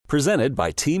Presented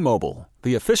by T-Mobile,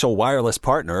 the official wireless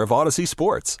partner of Odyssey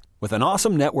Sports. With an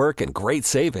awesome network and great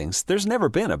savings, there's never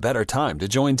been a better time to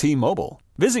join T-Mobile.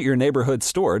 Visit your neighborhood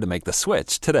store to make the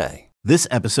switch today. This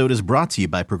episode is brought to you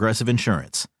by Progressive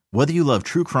Insurance. Whether you love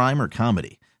true crime or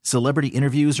comedy, celebrity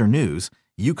interviews or news,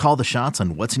 you call the shots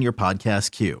on what's in your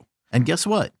podcast queue. And guess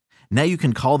what? Now you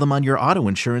can call them on your auto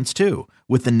insurance too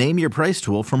with the Name Your Price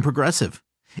tool from Progressive.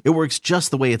 It works just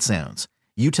the way it sounds.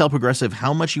 You tell Progressive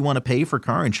how much you want to pay for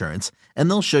car insurance, and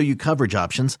they'll show you coverage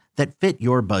options that fit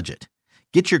your budget.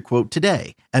 Get your quote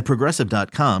today at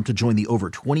Progressive.com to join the over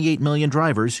 28 million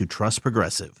drivers who trust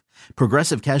Progressive.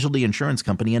 Progressive Casualty Insurance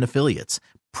Company and Affiliates.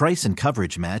 Price and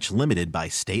coverage match limited by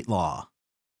state law.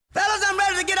 Fellas, I'm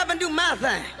ready to get up and do my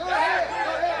thing. Go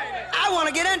ahead. I want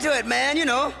to get into it, man, you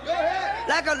know. Go ahead.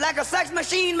 Like a sex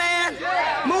machine, man.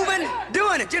 Yeah. Moving,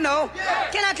 doing it, you know. Yeah.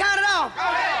 Can I count it off? Go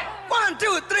ahead. 1,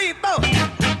 2, 3, 4.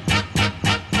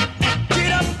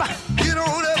 Get up, Get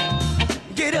on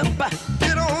up. get up,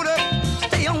 Get on up.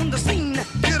 stay on the scene.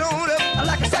 Get on up.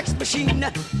 Like a sex machine.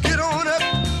 Get on up.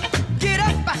 Get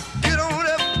up, Get on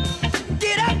up.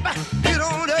 get up, Get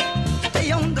on up.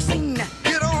 stay on the scene.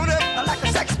 Get on up. Like a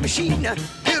sex machine. Get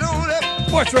on up.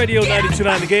 Sports Radio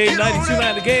 92.9 The Game,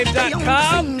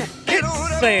 92.9thegame.com. Get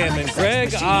on up. Sam and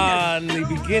Greg on the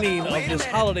beginning of this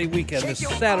holiday weekend, this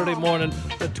Saturday morning,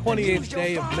 the 28th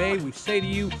day of May. We say to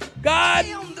you, God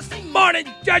morning,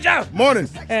 Georgia! Morning.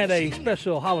 And a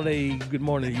special holiday good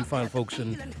morning to you fine folks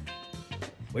in,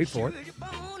 wait for it,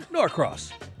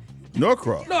 Norcross.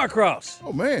 Norcross. Norcross.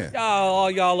 Oh, man. All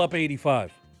y'all up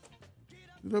 85.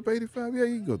 You up 85? Yeah,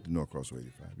 you can go to Norcross with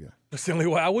 85, yeah. That's the only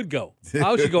way I would go.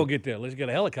 How should go get there? Let's get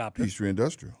a helicopter. Peachtree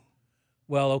Industrial.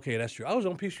 Well, okay, that's true. I was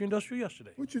on Peachtree Industrial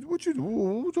yesterday. What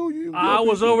told you? I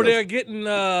was over there getting You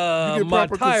my get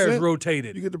proper tires consent?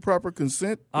 rotated. You get the proper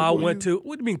consent? I went to,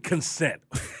 what do you mean consent?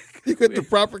 You get the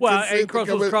proper Well, consent?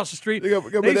 ain't across the street. You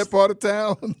got They- that part of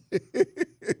town?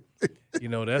 You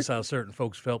know, that's how certain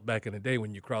folks felt back in the day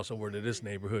when you cross over to this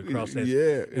neighborhood. Cross that.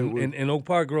 Yeah, it In Oak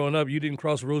Park growing up, you didn't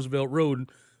cross Roosevelt Road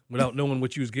without knowing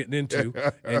what you was getting into.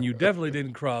 And you definitely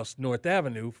didn't cross North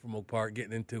Avenue from Oak Park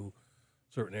getting into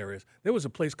certain areas. There was a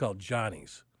place called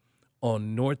Johnny's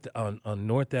on North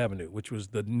Avenue, which was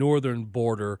the northern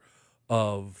border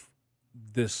of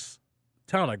this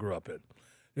town I grew up in.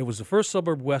 It was the first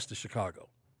suburb west of Chicago,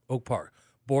 Oak Park,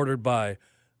 bordered by,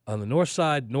 on the north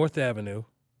side, North Avenue,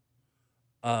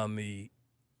 on the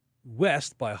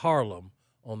west by Harlem,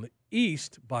 on the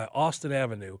east by Austin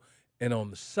Avenue, and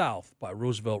on the south by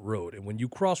Roosevelt Road. And when you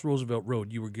crossed Roosevelt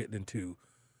Road, you were getting into,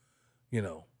 you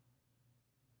know,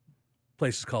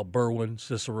 places called Berwyn,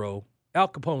 Cicero, Al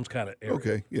Capone's kind of area.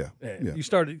 Okay, yeah. You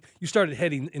started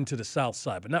heading into the south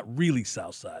side, but not really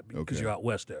south side because Okay. you're out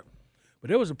west there. But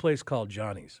there was a place called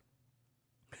Johnny's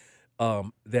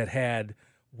that had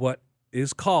what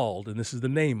is called, and this is the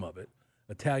name of it,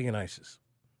 Italian ices.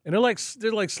 And they're like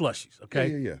slushies,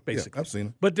 okay? Yeah. Basically. Yeah, I've seen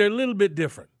them. But they're a little bit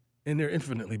different, and they're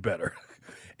infinitely better.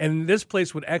 And this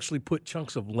place would actually put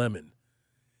chunks of lemon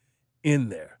in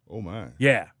there. Oh, my.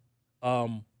 Yeah.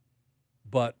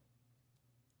 But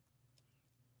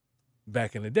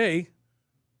back in the day,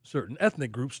 certain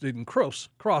ethnic groups didn't cross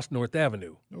North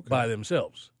Avenue by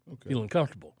themselves, feeling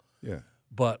comfortable. Yeah.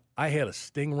 But I had a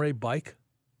Stingray bike,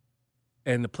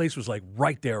 and the place was like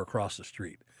right there across the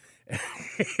street.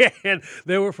 And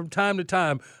there were from time to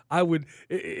time,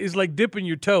 it's like dipping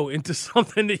your toe into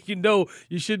something that you know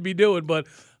you should be doing, but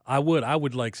I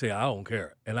would like say, I don't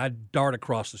care. And I'd dart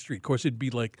across the street. Of course, it'd be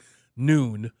like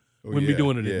noon. Wouldn't be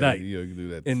doing it at night. Yeah, you can do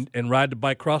that. And ride the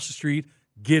bike across the street,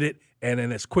 get it, and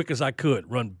then as quick as I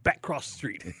could, run back across the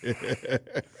street.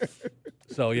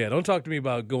 So, yeah, don't talk to me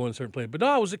about going to certain places. But no,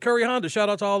 I was at Curry Honda. Shout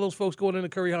out to all those folks going into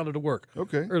Curry Honda to work.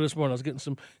 Okay. Early this morning, I was getting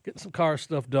some car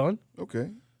stuff done. Okay.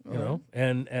 You know,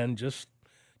 and just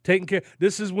taking care.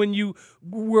 This is when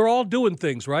we're all doing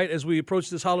things, right, as we approach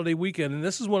this holiday weekend. And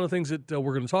this is one of the things that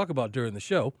we're going to talk about during the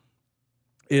show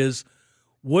is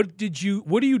what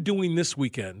are you doing this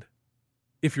weekend,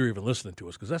 if you're even listening to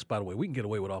us? Because that's, by the way, we can get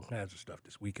away with all kinds of stuff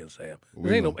this weekend, Sam.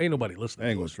 Ain't nobody listening. I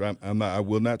ain't gonna try. I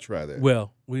will not try that.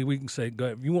 Well, we can say, go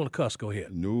ahead. If you want to cuss, go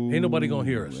ahead. No, ain't nobody going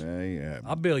to hear us.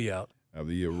 I'll bail you out.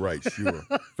 You're right, sure.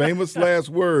 Famous last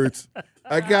words.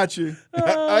 I got you.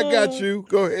 I got you.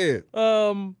 Go ahead.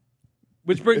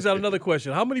 Which brings out another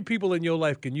question. How many people in your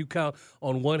life can you count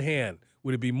on one hand?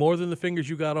 Would it be more than the fingers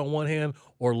you got on one hand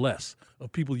or less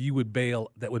of people you would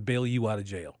bail that would bail you out of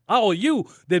jail?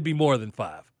 There'd be more than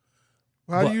 5.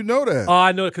 How do you know that?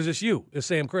 I know it because it's you. It's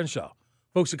Sam Crenshaw.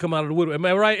 Folks that come out of the woodwork. Am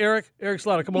I right, Eric? Eric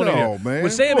Slaughter, come on in No, here. man.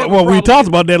 When Sam Well, we talked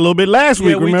about that a little bit last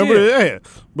week, we remember? did. Yeah.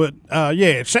 But,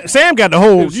 Sam got the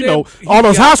whole, Dude, Sam, all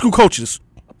those he- high school coaches.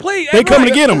 Play, They coming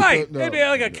to get 'em. Right. No. They'd be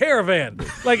like a caravan,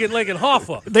 like in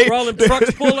Hoffa. They- where all them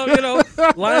trucks pull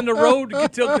up, line the road to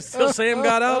get till Sam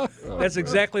got out. That's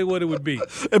exactly what it would be.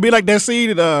 It'd be like that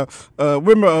scene in,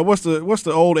 remember, what's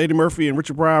the old Eddie Murphy and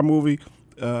Richard Pryor movie?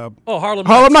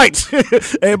 Harlem Nights.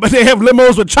 But they have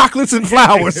limos with chocolates and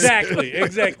flowers. Exactly.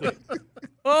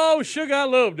 Oh, sugar, I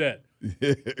love that.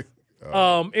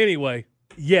 Anyway,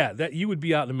 yeah, that you would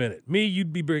be out in a minute. Me,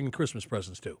 you'd be bringing Christmas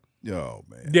presents too. Oh,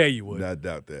 man. Yeah, you would. I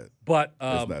doubt that. But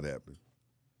That's not happening.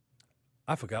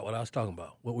 I forgot what I was talking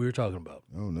about. What we were talking about.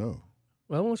 Oh, no.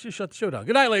 Well, let's just shut the show down.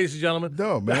 Good night, ladies and gentlemen.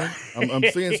 No, man. I'm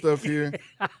seeing stuff here.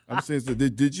 I'm seeing stuff.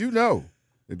 Did you know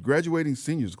that graduating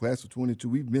seniors, class of 22,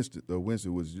 we missed it, though. Wednesday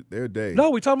was their day.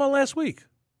 No, we talked about last week.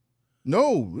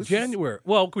 No. this is- January.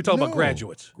 Well, we talking about No.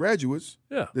 graduates. Graduates.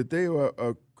 Yeah. That they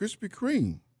are Krispy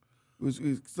Kreme. It was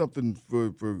something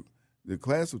for the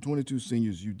class of 22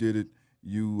 seniors. You did it.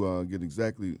 You didn't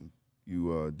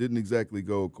exactly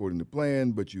go according to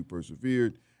plan, but you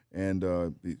persevered. And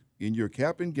in your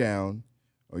cap and gown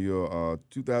or your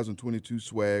 2022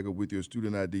 swag or with your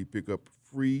student ID, pick up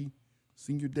free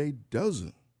Senior Day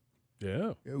dozen.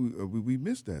 Yeah. Yeah, we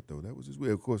missed that though. That was just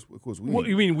weird. Of course. We. What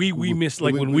you mean we missed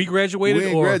like when we graduated? We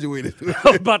ain't or graduated. I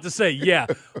was about to say, yeah.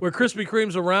 Were Krispy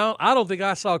Kremes around? I don't think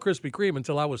I saw Krispy Kreme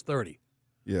until I was 30,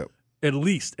 Yeah. at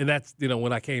least. And that's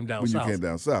when I came down When south. you came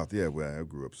down south, yeah. Well, I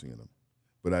grew up seeing them,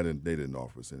 but They didn't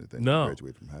offer us anything. No. We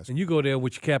graduated from high school. And you go there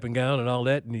with your cap and gown and all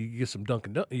that, and you get some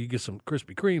you get some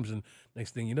Krispy Kremes, and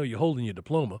next thing you know, you're holding your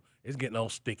diploma. It's getting all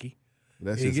sticky.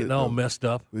 That's You're just getting it, all though. messed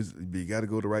up. You got to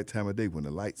go the right time of day when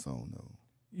the light's on, though.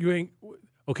 You ain't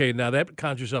okay. Now that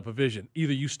conjures up a vision.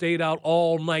 Either you stayed out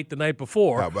all night the night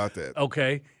before. How about that?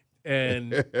 Okay,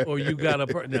 or you got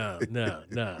a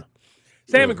no.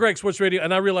 Sam and Greg Sports Radio,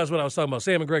 and I realized what I was talking about.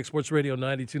 Sam and Greg Sports Radio,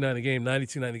 92.9 The Game,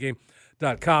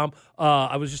 92.9thegame.com.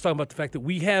 I was just talking about the fact that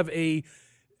we have a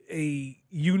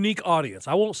unique audience.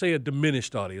 I won't say a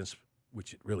diminished audience,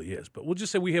 which it really is, but we'll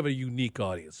just say we have a unique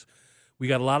audience. We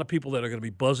got a lot of people that are going to be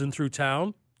buzzing through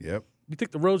town. Yep. You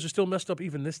think the roads are still messed up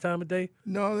even this time of day?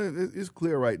 No, it's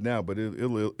clear right now, but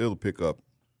it'll pick up.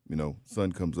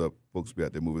 Sun comes up, folks be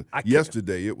out there moving.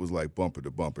 Yesterday, it was like bumper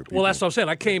to bumper. Well, that's what I'm saying.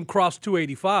 I came across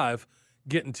 285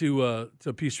 getting to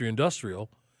Peachtree Industrial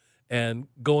and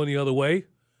going the other way.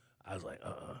 I was like,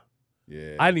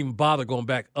 Yeah. I didn't even bother going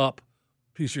back up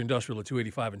Peachtree Industrial at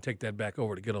 285 and take that back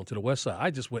over to get onto the west side. I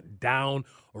just went down,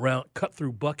 around, cut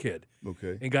through Buckhead,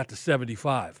 Okay. and got to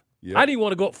 75. Yep. I didn't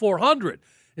want to go up 400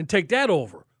 and take that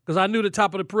over because I knew the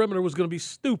top of the perimeter was going to be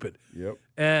stupid. Yep.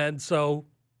 And so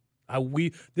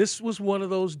this was one of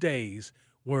those days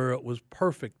where it was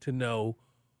perfect to know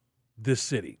this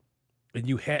city. And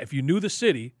if you knew the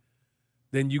city,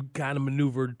 then you kind of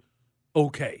maneuvered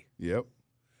okay. Yep.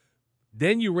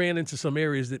 Then you ran into some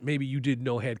areas that maybe you didn't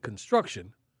know had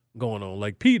construction going on,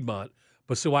 like Piedmont.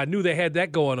 But so I knew they had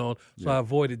that going on, so I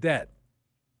avoided that.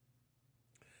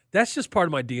 That's just part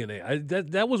of my DNA.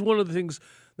 That was one of the things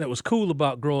that was cool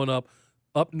about growing up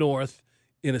north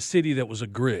in a city that was a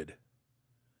grid.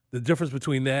 The difference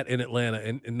between that and Atlanta,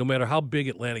 and no matter how big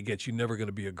Atlanta gets, you're never going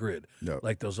to be a grid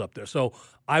like those up there. So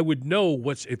I would know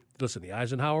listen, the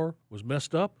Eisenhower was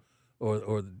messed up,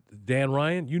 or Dan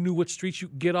Ryan, you knew what streets you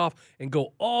could get off and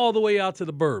go all the way out to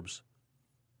the burbs.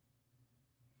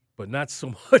 But not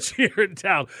so much here in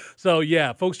town. So,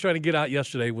 yeah, folks trying to get out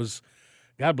yesterday was,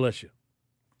 God bless you.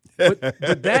 But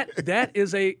that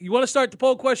is you want to start the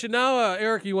poll question now,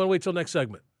 Eric, or you want to wait till next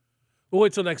segment? We'll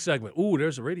wait till next segment. Ooh,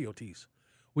 there's a radio tease.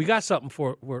 We got something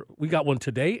we got one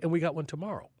today and we got one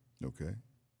tomorrow. Okay.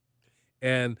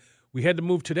 And we had to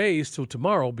move today's till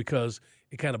tomorrow because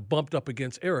it kind of bumped up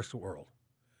against Eric's world.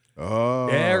 Oh.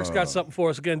 Yeah, Eric's got something for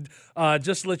us again.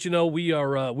 Just to let you know, we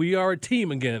are a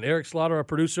team again. Eric Slaughter, our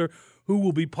producer, who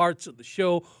will be parts of the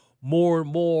show more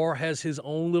and more, has his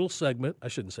own little segment. I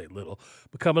shouldn't say little,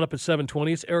 but coming up at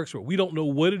 7:20, it's Eric's world. We don't know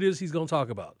what it is he's going to talk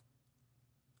about.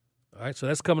 All right, so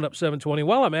that's coming up 7:20.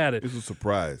 While I'm at it, It's a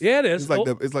surprise. Yeah, it is.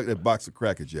 It's like that box of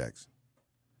Cracker Jacks.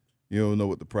 You don't know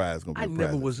what the prize is going to be. I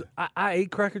never was. I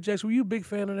ate Cracker Jacks. Were you a big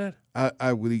fan of that?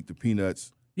 I would eat the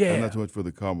peanuts. Yeah. I'm not too much for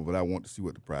the caramel, but I want to see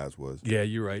what the prize was. Yeah,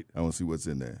 you're right. I want to see what's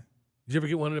in there. Did you ever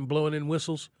get one of them blowing in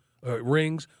whistles or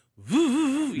rings?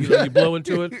 You blow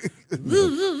into it.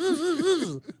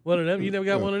 One of them. You never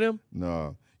got one of them?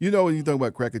 No. When you talk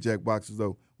about Cracker Jack boxes,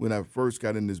 though, when I first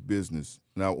got in this business,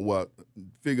 and I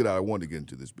figured out I wanted to get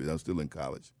into this business. I was still in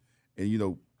college.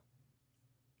 And,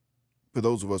 for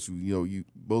those of us who,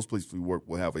 most places we work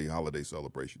will have a holiday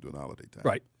celebration during holiday time.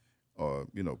 Right. Or,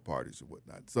 parties or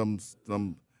whatnot. Some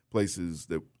places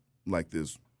that like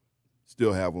this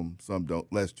still have them. Some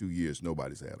don't. Last 2 years,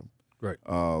 nobody's had them. Right.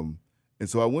 And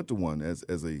so I went to one as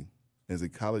a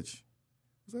college.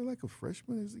 Was I like a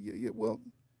freshman? It's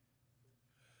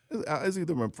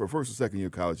either my first or second year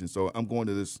of college. And so I'm going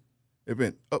to this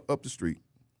event up the street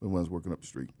when I was working up the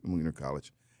street in Wiener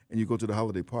College. And you go to the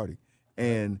holiday party.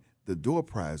 And the door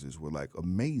prizes were like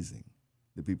amazing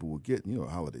that people were getting,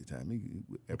 holiday time.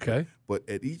 Okay. But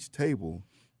at each table,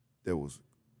 there was,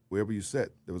 wherever you sat,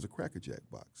 there was a Cracker Jack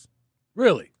box.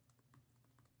 Really?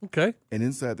 Okay. And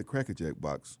inside the Cracker Jack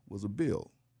box was a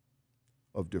bill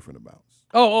of different amounts.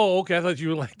 Oh, okay. I thought you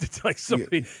were like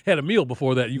somebody had a meal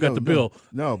before that. You got the bill.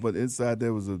 No, but inside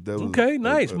there was okay,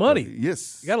 nice. Money.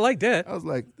 Yes. You got to like that. I was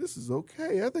like, this is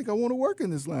okay. I think I want to work in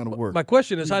this line of work. My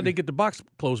question is, how'd they get the box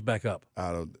closed back up?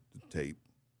 Out of the tape.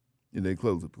 And they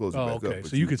close it back up. Okay.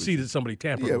 So you could see that somebody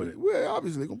tampered with it. Well,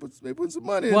 obviously they put some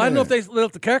money in Well, I there. don't know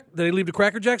if did they leave the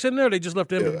Cracker Jacks in there or they just left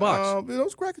the empty box?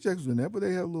 Those Cracker Jacks was in there, but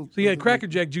they had a little. So you had Cracker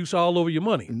Jack juice all over your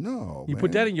money. No, You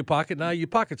put that in your pocket, now your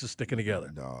pockets are sticking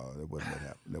together. No, that wasn't what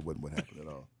happened. That wasn't what happened at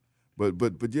all.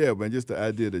 But yeah, man, just the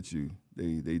idea that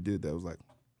they did that, I was like,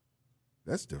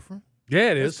 that's different.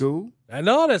 Yeah, it That's is. cool. I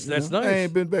know that's nice. I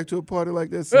ain't been back to a party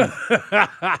like that since.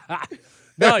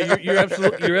 No, you're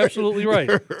absolutely right.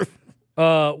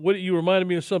 What you reminded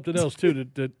me of something else too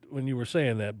that when you were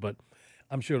saying that, but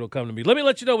I'm sure it'll come to me. Let me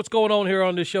let you know what's going on here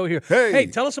on this show here. Hey,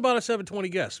 tell us about our 720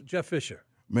 guest, Jeff Fisher.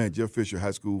 Man, Jeff Fisher,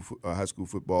 high school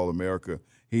football America.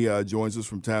 He joins us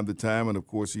from time to time, and of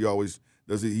course he always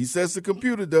does it. He says the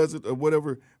computer does it or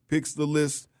whatever, picks the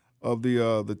list of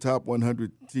the top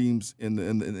 100 teams in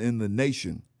the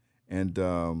nation, and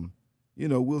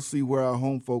we'll see where our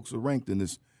home folks are ranked in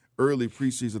this early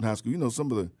preseason high school.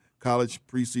 Some of the college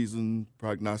preseason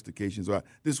prognostications are out.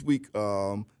 This week.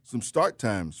 Some start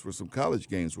times for some college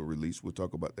games were released. We'll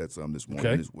talk about that some this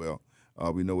morning as well.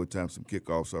 We know what time some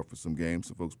kickoffs are for some games,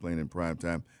 some folks playing in prime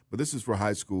time. But this is for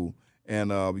high school,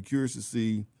 and I'll be curious to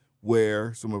see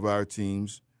where some of our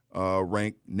teams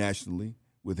rank nationally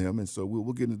with him. And so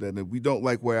we'll get into that. And if we don't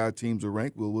like where our teams are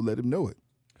ranked, we'll let him know it.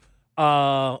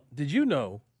 Did you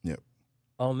know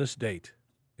on this date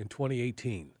in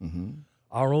 2018,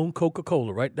 our own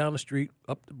Coca-Cola right down the street,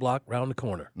 up the block, round the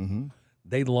corner,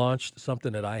 they launched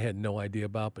something that I had no idea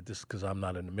about, but just because I'm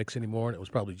not in the mix anymore, and it was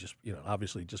probably just,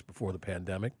 obviously just before the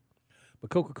pandemic.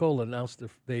 But Coca-Cola announced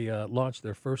they launched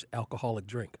their first alcoholic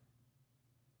drink.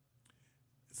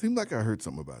 It seemed like I heard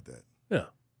something about that. Yeah.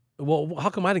 Well,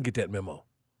 how come I didn't get that memo?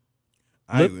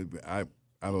 I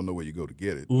don't know where you go to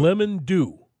get it. Lemon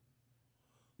Dew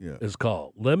Yeah. is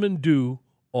called. Lemon Dew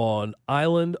on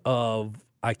island of,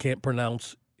 I can't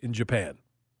pronounce, in Japan.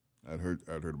 I'd heard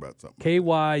about something.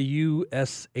 Kyushu.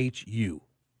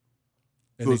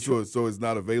 So it's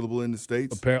not available in the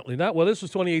States? Apparently not. Well, this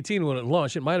was 2018 when it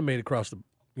launched. It might have made it across the,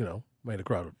 across the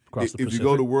Pacific. If you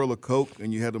go to World of Coke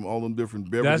and you had them all them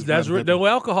different beverages. There's no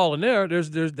alcohol in there.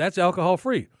 That's alcohol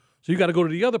free. So you got to go to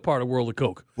the other part of World of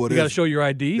Coke. You got to show your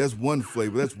ID. That's one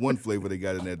flavor. That's one flavor they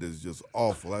got in there that's just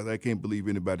awful. I can't believe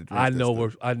anybody drinks I know.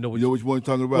 that stuff. I know. You know which one you're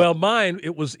talking about? Well, mine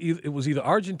it was either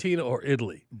Argentina or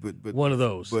Italy. But one of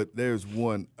those. But there's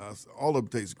one. All of them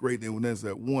taste great. And when there's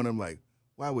that one, I'm like,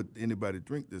 why would anybody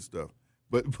drink this stuff?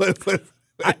 But I'm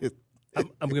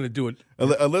going to do it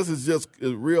unless it's just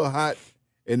real hot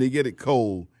and they get it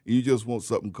cold, and you just want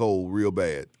something cold real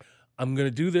bad. I'm going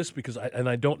to do this because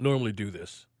I don't normally do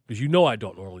this. Because I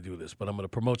don't normally do this, but I'm going to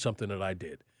promote something that I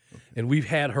did. Okay. And we've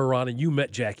had her on, and you met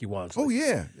Jackie Wansley. Oh,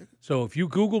 yeah. So if you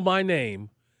Google my name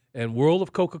and World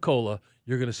of Coca-Cola,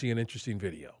 you're going to see an interesting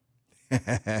video.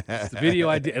 It's the video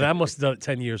I did, and I must have done it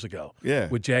 10 years ago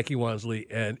with Jackie Wansley,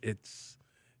 and it's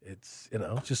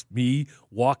just me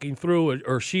walking through,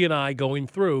 or she and I going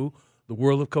through the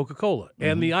World of Coca-Cola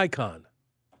and the icon.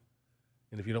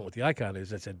 And if you don't know what the icon is,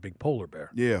 that's that big polar bear.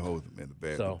 Yeah, man, the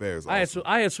bear. So the bear's awesome.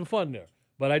 I had some fun there.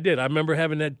 But I did. I remember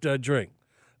having that drink,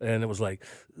 and it was like,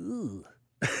 ooh.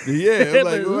 Yeah, it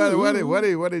was like,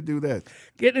 why they do that?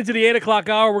 Getting into the 8 o'clock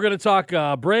hour, we're going to talk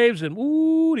Braves, and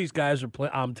these guys are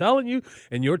playing. I'm telling you,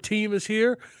 and your team is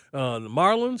here, the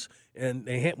Marlins, and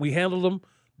we handled them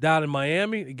down in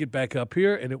Miami. They get back up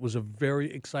here, and it was a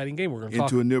very exciting game. We're going to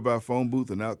talk into a nearby phone booth,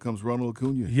 and out comes Ronald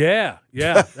Acuna. Yeah,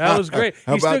 that was great.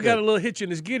 He still got a little hitch in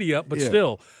his giddy up, but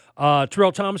still.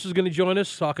 Terrell Thomas is going to join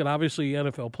us, talking obviously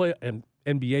NFL play and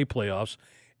NBA playoffs.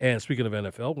 And speaking of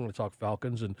NFL, we're going to talk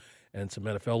Falcons and some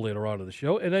NFL later on in the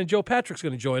show. And then Joe Patrick's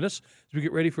going to join us as we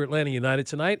get ready for Atlanta United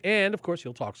tonight. And, of course,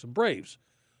 he'll talk some Braves.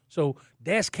 So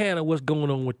that's kind of what's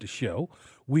going on with the show.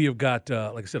 We have got,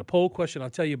 like I said, a poll question I'll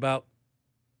tell you about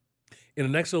in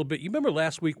the next little bit. You remember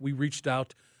last week we reached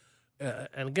out,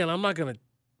 and again, I'm not going to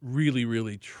really,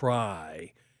 really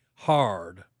try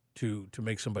hard to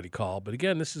make somebody call. But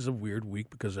again, this is a weird week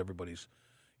because everybody's,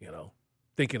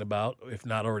 thinking about, if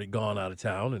not already gone out of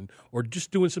town, or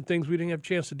just doing some things we didn't have a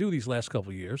chance to do these last couple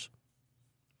of years.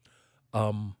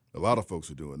 A lot of folks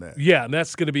are doing that. Yeah, and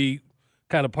that's going to be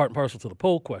kind of part and parcel to the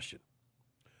poll question.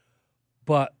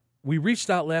 But we reached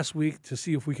out last week to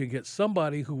see if we could get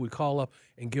somebody who would call up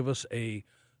and give us a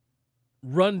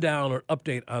rundown or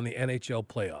update on the NHL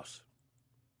playoffs.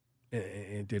 And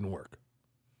it didn't work.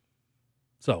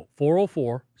 So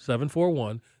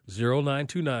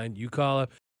 404-741-0929. You call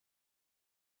up.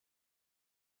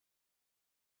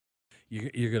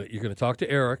 You're gonna talk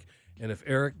to Eric, and if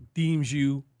Eric deems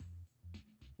you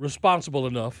responsible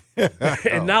enough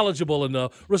and knowledgeable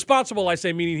enough, responsible, I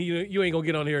say, meaning you ain't gonna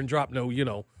get on here and drop no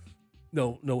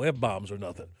F-bombs or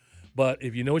nothing. But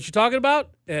if you know what you're talking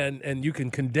about and you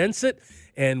can condense it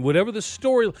and whatever the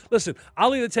story, listen,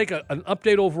 I'll either take an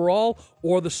update overall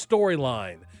or the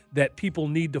storyline that people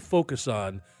need to focus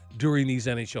on during these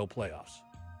NHL playoffs.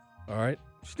 All right?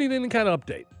 Just need any kind of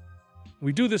update.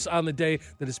 We do this on the day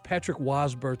that is Patrick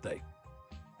Waugh's birthday.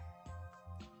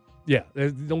 Yeah,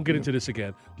 don't get into this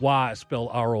again. Why spelled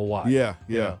R-O-Y. Yeah.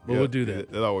 But we'll do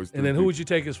that. That always. And then who would you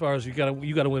take as far as you got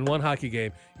to win one hockey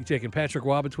game? You taking Patrick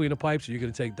Waugh between the pipes, or you're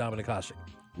going to take Dominic Hasek?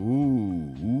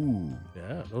 Ooh.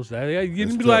 Yeah, you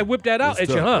didn't be like whip that out at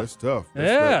you, huh? That's tough.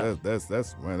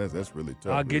 That's really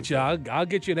tough. I'll get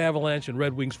you an Avalanche and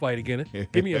Red Wings fight again.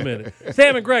 Give me a minute.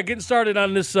 Sam and Greg getting started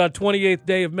on this 28th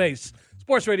day of May.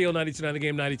 Sports Radio 92.9 The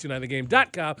Game,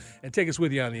 92.9thegame.com, and take us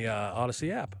with you on the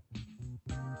Odyssey app.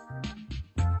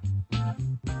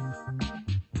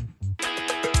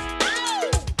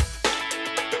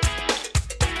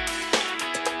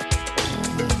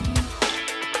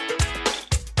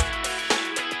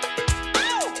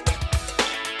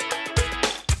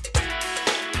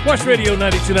 Sports Radio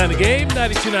 92.9 The Game,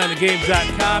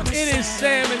 92.9thegame.com. It is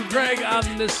Sam and Greg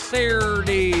on this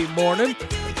Saturday morning.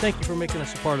 Thank you for making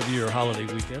us a part of your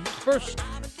holiday weekend. Is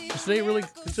today really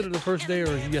considered the first day, or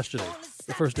is yesterday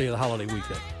the first day of the holiday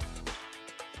weekend?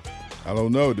 I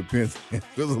don't know. It depends.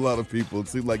 There's a lot of people. It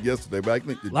seemed like yesterday, but I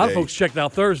think today. A lot of folks checked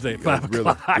out Thursday at 5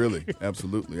 o'clock. Really.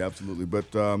 Absolutely.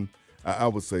 But I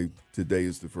would say today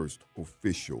is the first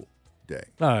official day.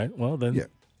 All right. Well, then,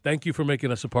 Thank you for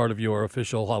making us a part of your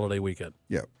official holiday weekend.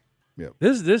 Yeah.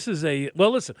 This is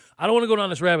listen, I don't want to go down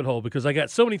this rabbit hole because I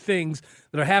got so many things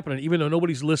that are happening, even though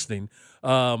nobody's listening.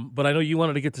 But I know you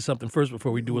wanted to get to something first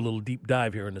before we do a little deep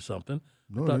dive here into something.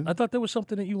 No, I thought there was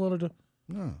something that you wanted to.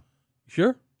 No.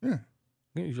 Sure? Yeah.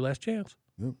 It's your last chance.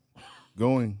 Yep.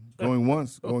 Going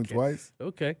once, going twice.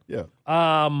 Okay. Yeah.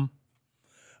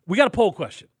 We got a poll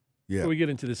question. Yeah. Before we get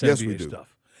into this Yes, NBA we do.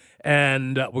 stuff.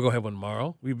 And we're going to have one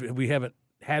tomorrow. We haven't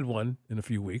had one in a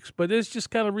few weeks, but it's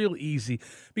just kind of real easy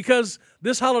because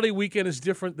this holiday weekend is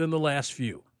different than the last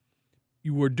few.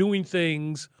 You were doing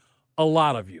things, a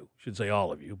lot of you, should say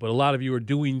all of you, but a lot of you are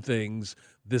doing things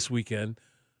this weekend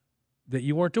that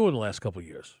you weren't doing the last couple of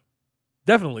years.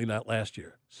 Definitely not last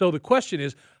year. So the question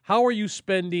is, how are you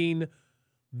spending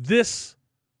this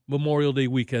Memorial Day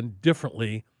weekend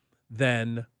differently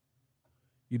than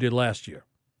you did last year?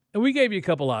 And we gave you a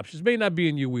couple options. May not be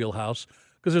in your wheelhouse,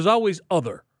 because there's always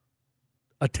other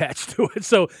attached to it.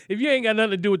 So if you ain't got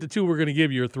nothing to do with the two we're going to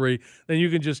give you or three, then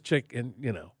you can just check and,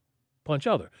 punch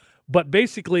other. But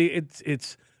basically,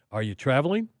 it's are you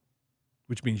traveling?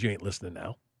 Which means you ain't listening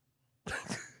now.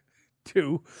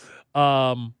 2,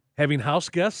 having house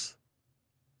guests.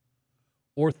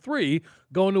 Or 3,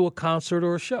 going to a concert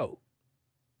or a show.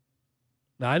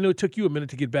 Now, I know it took you a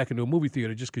minute to get back into a movie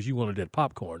theater just because you wanted that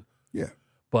popcorn. Yeah.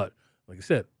 But like I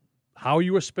said, how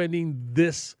you are spending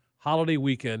this holiday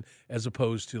weekend as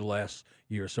opposed to the last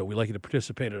year. So we'd like you to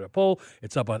participate in our poll.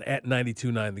 It's up on at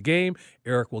 92.9 The Game.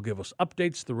 Eric will give us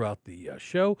updates throughout the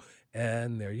show,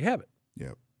 and there you have it.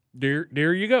 Yep.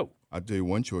 There you go. I'll tell you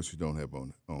one choice you don't have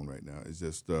on right now is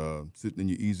just sitting in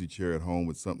your easy chair at home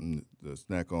with something to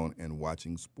snack on and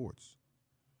watching sports.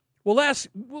 Well, at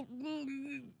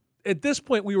this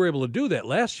point, we were able to do that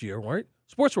last year, right?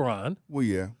 Sports were on. Well,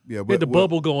 yeah. We had the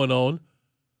bubble going on.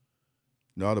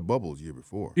 No, the bubble was year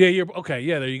before. Yeah, okay.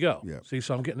 Yeah, there you go. Yeah. See,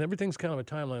 so I'm getting everything's kind of a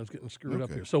timeline is getting screwed up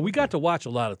here. So we got to watch a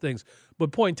lot of things,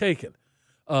 but point taken.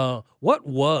 What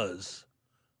was?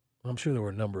 I'm sure there were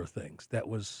a number of things that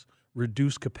was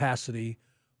reduced capacity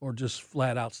or just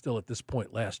flat out still at this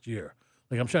point last year.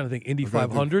 Like I'm trying to think, Indy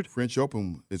 500. French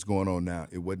Open is going on now.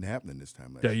 It wasn't happening this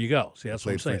time last year. There you go. See, that's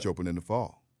what I'm saying. French Open in the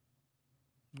fall.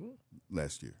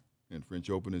 last year. And French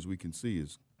Open, as we can see,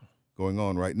 is going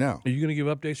on right now. Are you going to give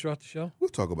updates throughout the show? We'll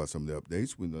talk about some of the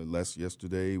updates.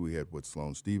 Yesterday, we had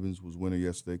Sloane Stephens was winner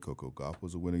yesterday. Coco Gauff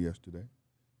was a winner yesterday.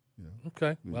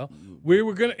 Okay. Well, we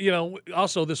were going to,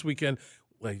 also this weekend,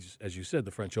 as you said,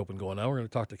 the French Open going on. We're going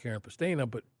to talk to Karen Pastena,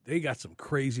 but they got some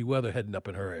crazy weather heading up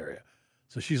in her area.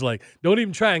 So she's like, don't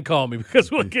even try and call me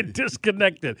because we'll get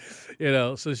disconnected.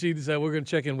 So she said we're going to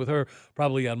check in with her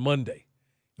probably on Monday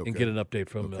and get an update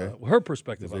from her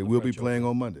perspective. They will be playing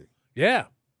on Monday. Yeah.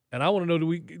 And I want to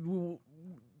know,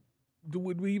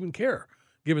 would we even care,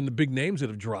 given the big names that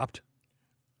have dropped?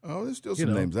 Oh, there's still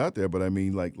some names out there, but I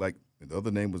mean, like the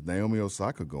other name was Naomi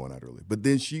Osaka going out early. But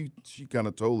then she kind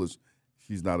of told us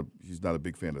she's not a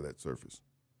big fan of that surface.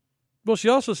 Well, she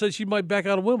also said she might back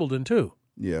out of Wimbledon too.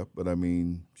 Yeah, but I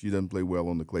mean, she doesn't play well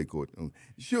on the clay court.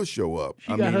 She'll show up.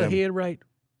 She got her head right,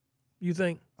 you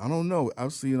think? I don't know.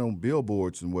 I've seen it on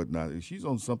billboards and whatnot. She's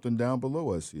on something down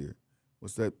below us here.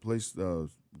 What's that place?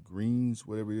 Greens,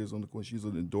 whatever it is on the court. She's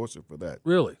an endorser for that.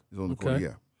 Really? She's on the court,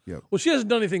 yeah. Well, she hasn't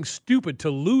done anything stupid to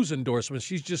lose endorsements.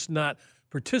 She's just not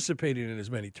participating in as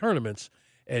many tournaments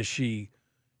as she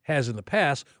has in the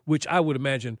past, which I would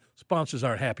imagine sponsors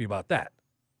aren't happy about that.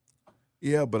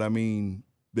 Yeah, but I mean,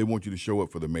 they want you to show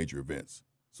up for the major events.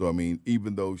 So, I mean,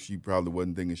 even though she probably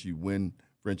wasn't thinking she'd win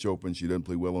French Open, she doesn't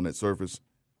play well on that surface,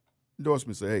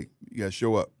 endorsements say, hey, you got to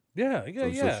show up. Yeah.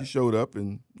 So she showed up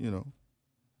and, now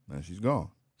she's gone.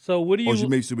 So what do you – Or she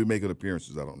may still be making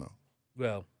appearances. I don't know.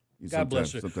 Well, God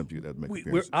bless her. Sometimes you have to make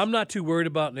appearances. I'm not too worried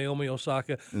about Naomi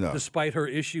Osaka, despite her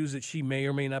issues that she may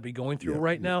or may not be going through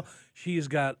right now. She has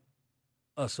got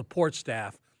a support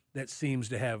staff that seems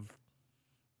to have –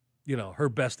 her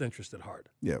best interest at heart.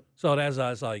 Yeah. So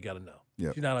that's all you got to know.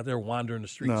 Yeah. She's not out there wandering the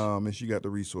streets. No, I mean, she got the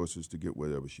resources to get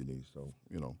whatever she needs. So,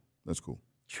 that's cool.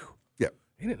 Phew. Yeah.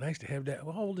 Ain't it nice to have that?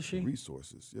 How old is she?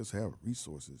 Resources. Just have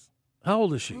resources. How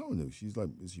old is she? I don't know. She's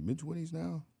is she mid-20s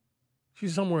now?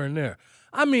 She's somewhere in there.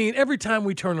 I mean, every time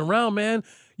we turn around, man,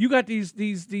 you got these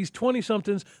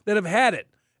 20-somethings that have had it,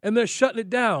 and they're shutting it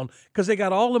down because they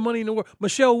got all the money in the world.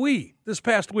 Michelle Wie this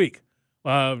past week,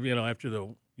 after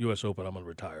the U.S. Open, I'm going to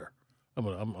retire. I'm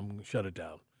going to shut it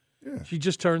down. Yeah. She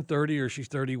just turned 30 or she's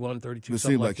 31, 32,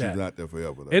 something like that. It seems like she's not there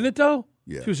forever, though. Isn't it, though?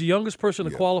 Yeah. She was the youngest person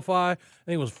to qualify. I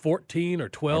think it was 14 or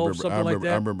 12, something like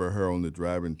that. I remember her on the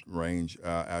driving range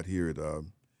out here at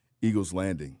Eagles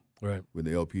Landing. Right. When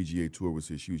the LPGA Tour was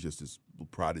here, she was just this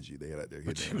prodigy they had out there.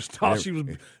 But she was tall. She was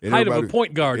height of a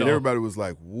point guard. And everybody was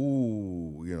like,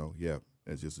 woo,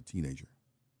 as just a teenager.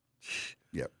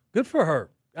 Yeah. Good for her.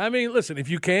 I mean, listen, if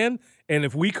you can, and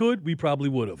if we could, we probably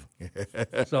would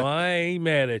have. So I ain't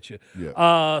mad at you.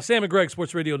 Yeah. Sam and Greg,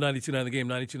 Sports Radio 92.9 The Game,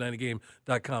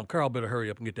 92.9thegame.com. Carl better hurry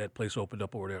up and get that place opened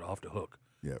up over there at Off the Hook.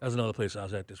 Yeah. That's another place I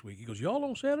was at this week. He goes, y'all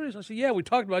on Saturdays? I said, yeah, we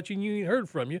talked about you and you ain't heard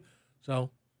from you.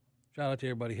 So shout out to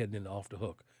everybody heading into Off the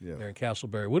Hook there in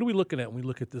Castleberry. What are we looking at when we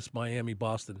look at this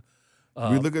Miami-Boston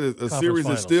we look at a series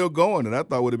that's still going, and I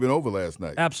thought would have been over last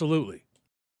night. Absolutely.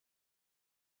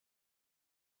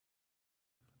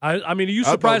 I mean, are you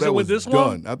surprised it went this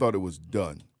long? I thought it was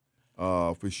done,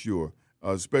 for sure,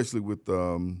 especially with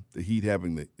the Heat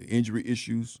having the injury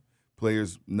issues,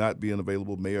 players not being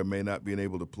available, may or may not being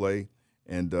able to play.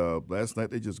 And last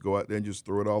night they just go out there and just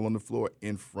throw it all on the floor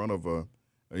in front of the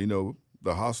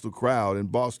hostile crowd in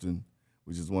Boston,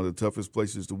 which is one of the toughest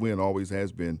places to win, always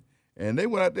has been. And they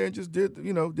went out there and just did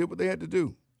what they had to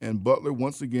do. And Butler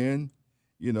once again,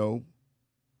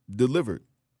 delivered.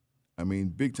 I mean,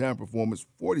 big-time performance,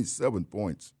 47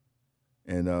 points.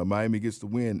 And Miami gets the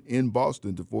win in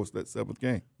Boston to force that seventh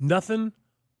game.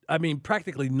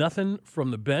 Practically nothing from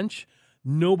the bench.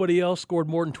 Nobody else scored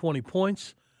more than 20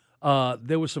 points.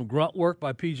 There was some grunt work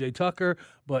by P.J. Tucker.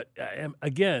 But,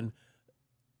 again,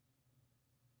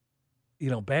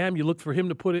 Bam, you look for him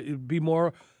to it'd be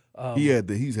more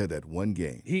he's had that one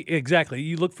game. Exactly.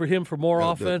 You look for him for more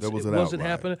offense. That was it wasn't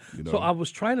happening. You So I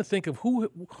was trying to think of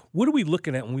what are we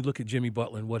looking at when we look at Jimmy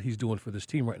Butler and what he's doing for this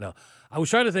team right now. I was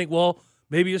trying to think, well,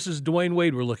 maybe this is Dwayne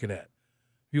Wade we're looking at.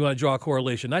 If you want to draw a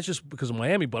correlation, not just because of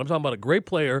Miami, but I'm talking about a great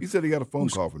player. He said he got a phone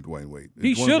call from Dwayne Wade.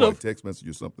 He should have. Text message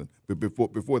or something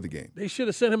before the game. They should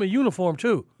have sent him a uniform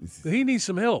too. He needs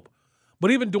some help.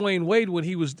 But even Dwayne Wade,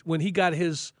 when he got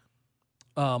his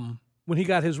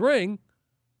ring,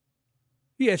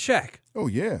 he had Shaq. Oh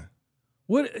yeah.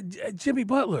 Jimmy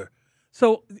Butler?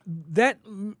 So that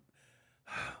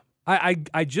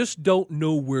I just don't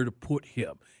know where to put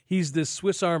him. He's this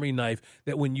Swiss Army knife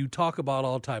that when you talk about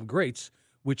all-time greats,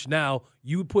 which now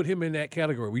you would put him in that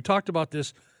category. We talked about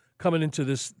this coming into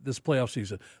this playoff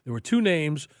season. There were two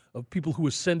names of people who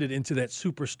ascended into that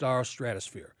superstar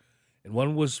stratosphere. and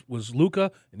one was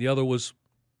Luka, and the other was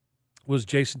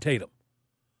Jason Tatum.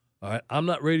 All right, I'm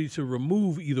not ready to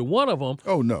remove either one of them.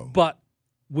 Oh, no. But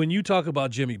when you talk about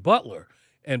Jimmy Butler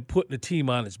and putting the team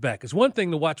on its back, it's one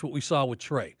thing to watch what we saw with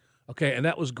Trey, okay, and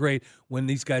that was great when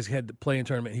these guys had to play in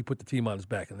tournament. He put the team on his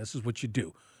back, and this is what you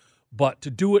do. But to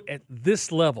do it at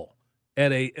this level,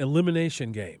 at a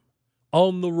elimination game,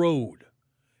 on the road,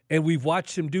 and we've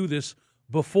watched him do this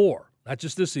before, not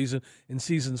just this season, in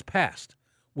seasons past,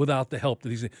 without the help that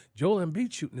he's in. Joel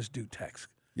Embiid shooting this dude text.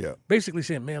 Yeah. Basically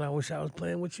saying, man, I wish I was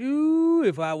playing with you.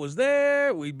 If I was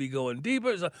there, we'd be going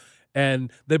deeper.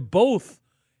 And they both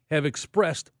have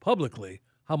expressed publicly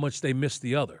how much they miss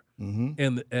the other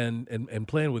and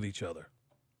playing with each other.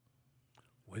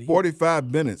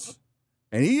 45 minutes,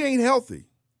 and he ain't healthy.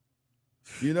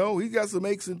 You know, he got some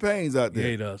aches and pains out there.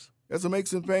 Yeah, he does. Got some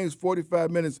aches and pains, 45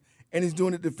 minutes, and he's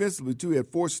doing it defensively, too. He had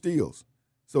 4 steals.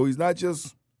 So he's not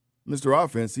just Mr.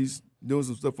 Offense. He's doing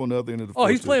some stuff on the other end of the floor. Oh,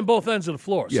 he's playing both ends of the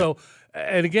floor. Yeah. So,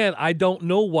 and again, I don't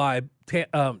know why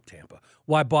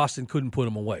why Boston couldn't put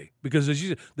him away. Because as you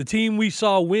said, the team we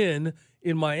saw win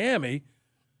in Miami,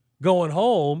 going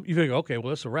home, you think, okay, well,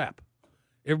 that's a wrap.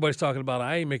 Everybody's talking about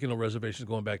I ain't making no reservations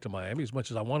going back to Miami as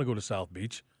much as I want to go to South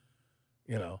Beach.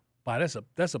 You know, but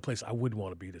that's a place I wouldn't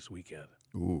want to be this weekend.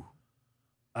 Ooh.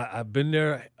 I've been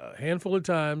there a handful of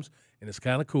times, and it's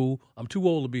kind of cool. I'm too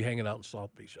old to be hanging out in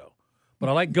South Beach, though. But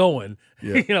I like going,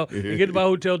 Yeah. you know, and get to my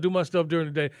hotel, do my stuff during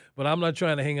the day. But I'm not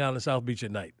trying to hang out in South Beach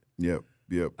at night. Yep.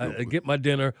 I get my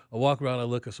dinner, I walk around, I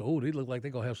look, I say, oh, they look like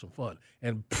they're going to have some fun.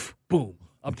 And boom,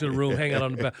 up to the room, hang out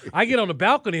on the balcony. I get on the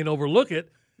balcony and overlook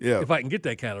it if I can get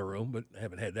that kind of room, but I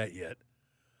haven't had that yet.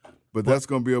 But that's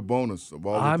going to be a bonus. Of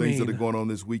all the things that are going on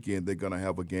this weekend, they're going to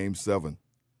have a Game 7.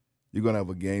 You're going to have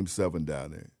a Game 7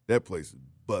 down there. That place is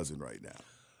buzzing right now.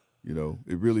 You know,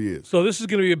 it really is. So this is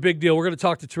going to be a big deal. We're going to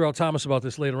talk to Terrell Thomas about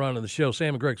this later on in the show.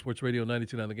 Sam and Greg, Sports Radio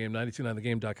 92.9 The Game,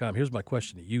 92.9thegame.com. Here's my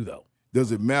question to you, though.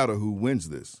 Does it matter who wins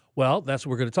this? Well, that's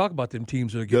what we're going to talk about, them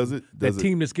teams that are getting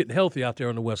team that's getting healthy out there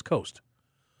on the West Coast.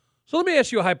 So let me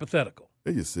ask you a hypothetical.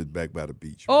 They just sit back by the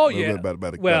beach. Oh, right? yeah.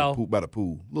 By the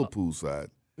pool, little poolside.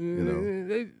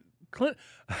 You know.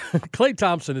 Klay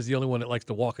Thompson is the only one that likes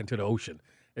to walk into the ocean,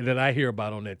 and that I hear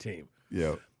about on that team.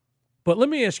 Yeah. But let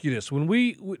me ask you this: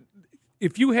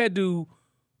 if you had to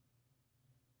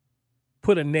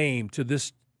put a name to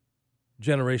this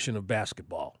generation of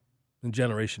basketball, and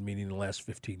generation meaning the last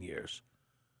 15 years,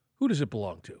 who does it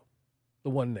belong to?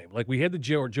 The one name. Like we had the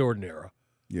Jordan era.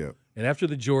 Yeah. And after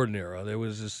the Jordan era, there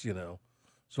was this,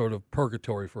 sort of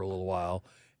purgatory for a little while,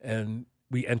 and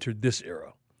we entered this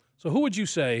era. So who would you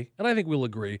say, and I think we'll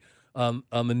agree, on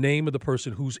the name of the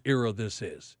person whose era this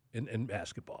is in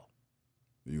basketball?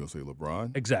 You going to say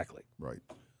LeBron? Exactly. Right.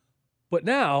 But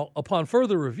now, upon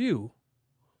further review,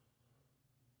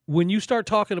 when you start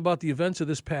talking about the events of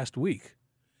this past week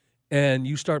and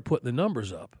you start putting the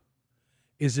numbers up,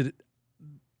 is it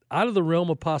out of the realm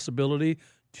of possibility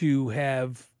to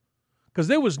have – because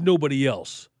there was nobody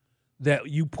else that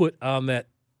you put on that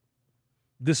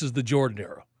this is the Jordan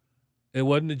era. It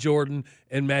wasn't the Jordan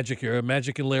and Magic era.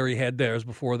 Magic and Larry had theirs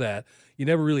before that. You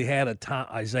never really had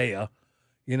Isaiah.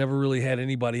 You never really had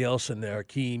anybody else in there,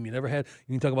 Akeem. You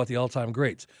can talk about the all-time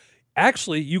greats.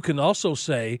 Actually, you can also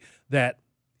say that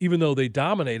even though they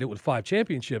dominated with 5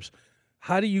 championships,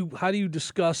 how do you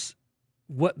discuss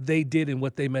what they did and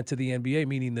what they meant to the NBA,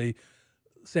 meaning the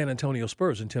San Antonio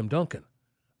Spurs and Tim Duncan?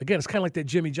 Again, it's kind of like that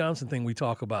Jimmy Johnson thing we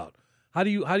talk about. How do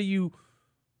you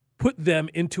put them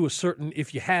into a certain,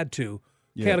 if you had to,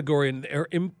 category and their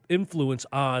influence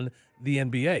on the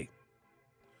NBA?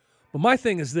 But my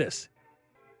thing is this.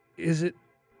 Is it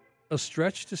a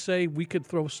stretch to say we could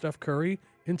throw Steph Curry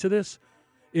into this?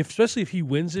 Especially if he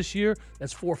wins this year,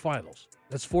 that's 4 finals.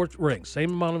 That's 4 rings,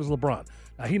 same amount as LeBron.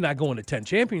 Now, he's not going to 10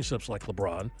 championships like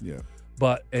LeBron. Yeah.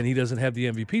 And he doesn't have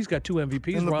the MVP. He's got 2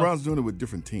 MVPs. And LeBron's doing it with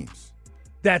different teams.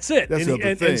 That's it. That's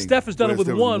and Steph has done it with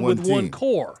one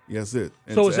core. Yes, it.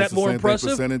 And so is that more the same impressive?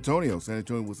 thing for San Antonio. San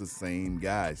Antonio was the same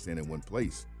guy staying in one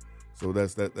place. So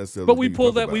that's the other But we thing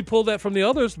pulled you that. talk We about. pulled that from the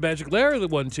others. Magic Larry, the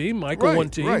one team. Michael, one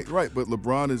team. Right. But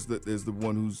LeBron is the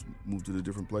one who's moved to the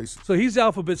different places. So he's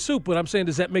alphabet soup. But I'm saying,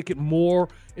 does that make it more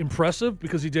impressive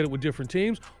because he did it with different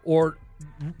teams, or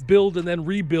build and then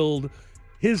rebuild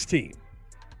his team?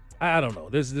 I don't know.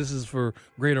 This is for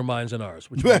greater minds than ours,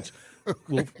 which means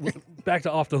we'll back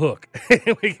to Off the Hook.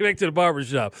 We get back to the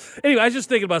barbershop. Anyway, I was just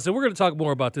thinking about it. We're going to talk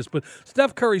more about this, but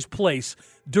Steph Curry's place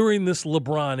during this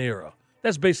LeBron era.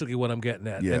 That's basically what I'm getting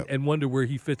at, and wonder where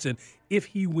he fits in if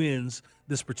he wins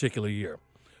this particular year.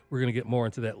 We're going to get more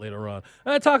into that later on.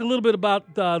 I talk a little bit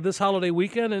about this holiday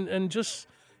weekend and just,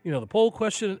 the poll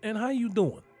question and how you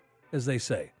doing. as they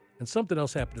say. And something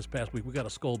else happened this past week. We got to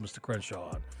scold Mr. Crenshaw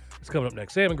on. It's coming up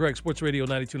next. Sam and Greg, Sports Radio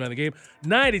 92.9 The Game,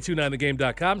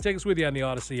 92.9thegame.com. Take us with you on the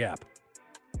Odyssey app.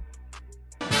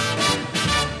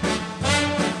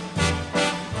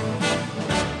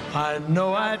 I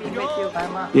know I'd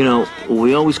go. You know,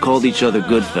 we always called each other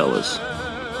good fellas.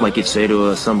 Like you'd say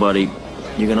to somebody,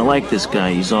 you're gonna like this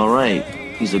guy, he's all right.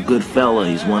 He's a good fella,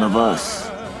 he's one of us.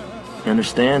 You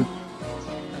understand?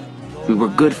 We were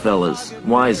good fellas,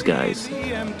 wise guys.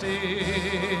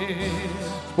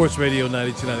 Sports Radio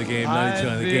 92.9 The Game,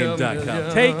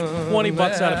 92.9thegame.com. Take $20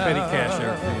 out of petty cash,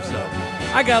 Eric, for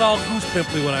yourself. I got all goose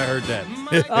pimply when I heard that.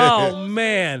 Oh,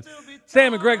 man.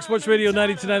 Sam and Greg, Sports Radio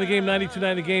 92.9 The Game,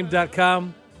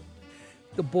 92.9thegame.com.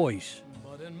 The boys,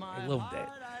 I love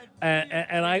that.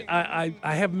 And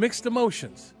I have mixed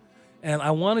emotions. And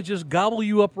I want to just gobble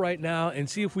you up right now and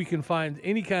see if we can find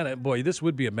any kind of, boy, this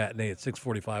would be a matinee at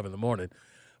 6:45 in the morning.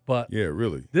 But yeah,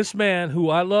 really. This man who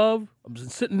I love, I've been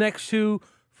sitting next to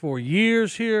for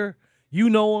years here.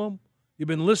 You know him. You've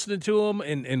been listening to him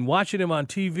and watching him on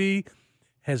TV,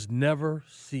 has never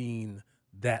seen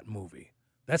that movie.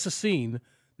 That's a scene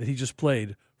that he just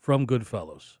played from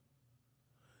Goodfellas.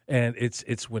 And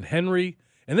it's when Henry,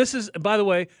 and this is, by the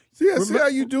way. See how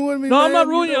you doing me, No, man? I'm not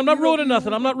ruining I'm not ruining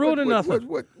nothing. I'm not ruining nothing.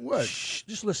 What? Shh,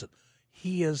 just listen.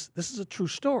 This is a true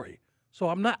story. So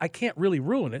I can't really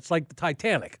ruin it. It's like the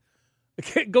Titanic. I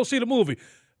can't go see the movie.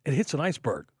 It hits an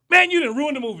iceberg. Man, you didn't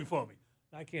ruin the movie for me.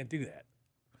 I can't do that.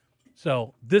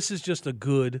 So this is just a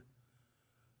good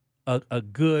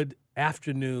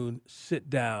afternoon sit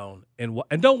down and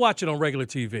don't watch it on regular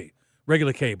TV,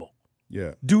 regular cable.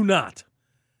 Yeah. Do not.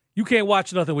 You can't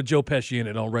watch nothing with Joe Pesci in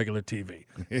it on regular TV.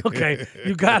 Okay,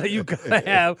 you gotta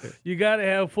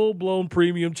have full blown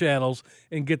premium channels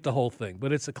and get the whole thing.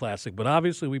 But it's a classic. But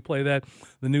obviously, we play that.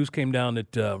 The news came down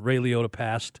that Ray Liotta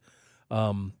passed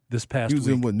this past week. He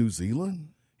was in what, New Zealand?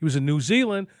 He was in New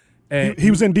Zealand. And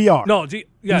He was in DR. No,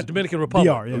 Dominican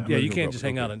Republic. DR, yeah. Yeah, you can't just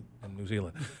hang out in New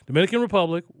Zealand. Dominican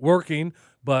Republic, working,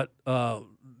 but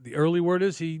the early word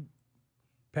is he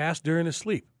passed during his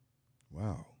sleep.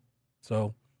 Wow.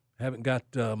 So. Haven't got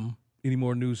any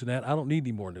more news than that. I don't need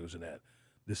any more news than that.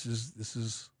 This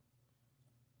is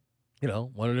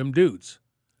one of them dudes.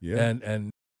 Yeah. And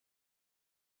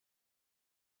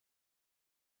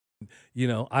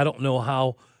I don't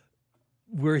know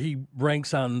where he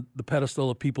ranks on the pedestal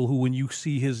of people who, when you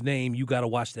see his name, you got to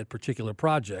watch that particular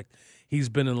project. He's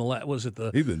been in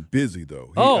He's been busy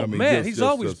though. He's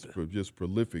always just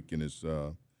prolific in his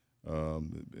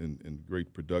in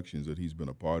great productions that he's been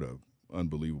a part of.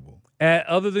 Unbelievable.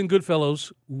 Other than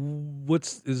Goodfellas,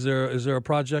 is there a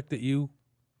project that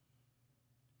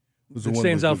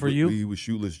stands out for you? He was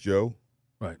Shoeless Joe.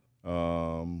 Right.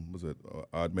 Was it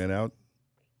Odd Man Out?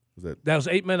 That was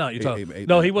 8 Men Out?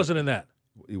 No, he wasn't in that.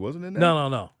 He wasn't in that?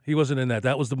 No. He wasn't in that.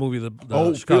 That was the movie the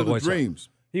Chicago Field White of Sox.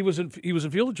 He was in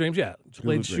Field of Dreams, yeah. He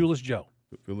played Shoeless Joe.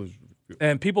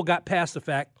 And people got past the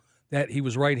fact that he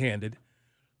was right-handed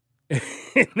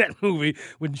in that movie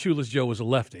when Shoeless Joe was a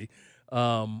lefty.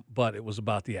 But it was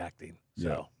about the acting.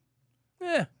 So,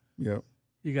 yeah,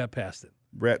 you got past it.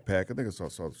 Rat Pack. I think I saw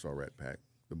Rat Pack,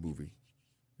 the movie,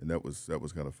 and that was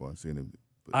kind of fun seeing him.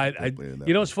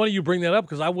 It's funny you bring that up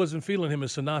because I wasn't feeling him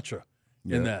as Sinatra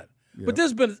in that. Yeah. But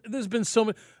there's been so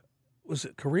many. Was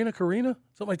it Karina? Something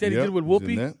like that he did with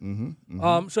Whoopi.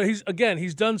 Mm-hmm. So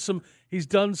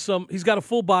he's got a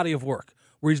full body of work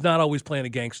where he's not always playing a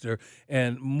gangster,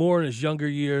 and more in his younger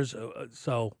years.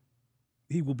 So.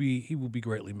 He will be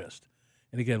greatly missed.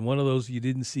 And again, one of those you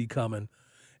didn't see coming.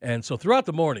 And so throughout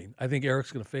the morning, I think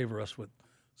Eric's going to favor us with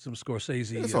some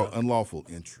Scorsese. That's all Unlawful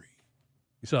Entry.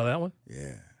 You saw that one?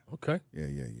 Yeah. Okay. Yeah.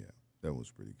 That was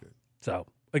pretty good. So,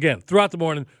 again, throughout the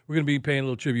morning, we're going to be paying a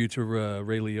little tribute to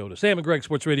Ray Liotta. Sam and Greg,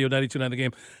 Sports Radio, 92.9 The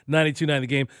Game,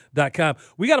 92.9thegame.com.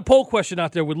 We got a poll question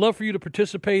out there. We'd love for you to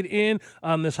participate in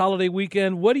on this holiday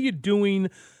weekend. What are you doing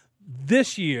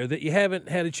this year that you haven't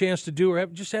had a chance to do or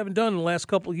just haven't done in the last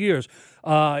couple of years?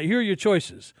 Here are your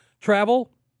choices. Travel,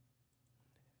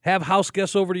 have house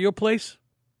guests over to your place,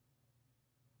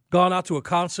 gone out to a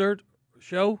concert,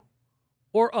 show,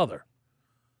 or other.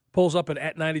 Polls up at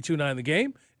 92.9 The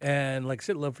Game. And like I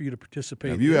said, love for you to participate.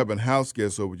 Now, if you having house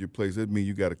guests over at your place, that means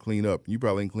you got to clean up. You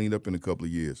probably ain't cleaned up in a couple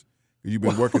of years. You've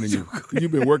been working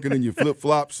in your flip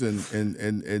flops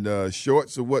and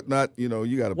shorts or whatnot. You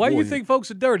got to. Why do you think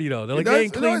folks are dirty though? They're like they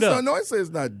ain't cleaned up. No, I say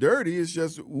it's not dirty. It's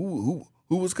just who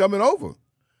was coming over.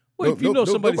 Well, if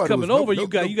somebody's coming over, you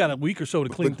got a week or so to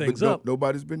clean things up.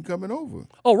 Nobody's been coming over.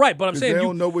 Oh, right, but I'm saying they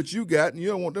don't know what you got, and you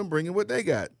don't want them bringing what they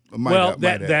got.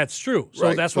 That's true.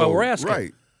 So that's why we're asking.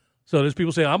 Right. So there's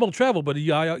people saying, I'm going to travel, but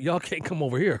y'all can't come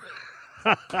over here.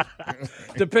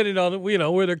 Depending on,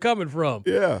 where they're coming from.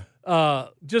 Yeah.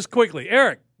 Just quickly,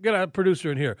 Eric, get our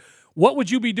producer in here. What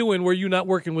would you be doing were you not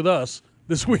working with us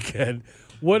this weekend?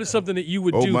 What is something that you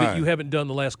would do that you haven't done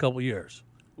the last couple of years?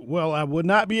 Well, I would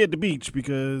not be at the beach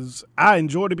because I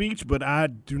enjoy the beach, but I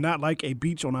do not like a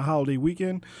beach on a holiday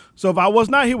weekend. So if I was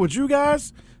not here with you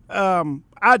guys,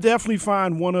 I definitely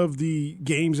find one of the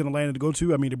games in Atlanta to go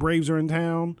to. I mean, the Braves are in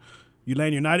town.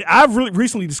 Atlanta United. I've really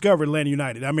recently discovered Atlanta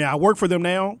United. I mean, I work for them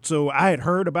now, so I had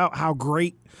heard about how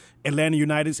great Atlanta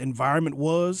United's environment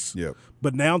was. Yep.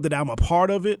 But now that I'm a part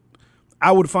of it,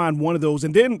 I would find one of those.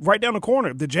 And then right down the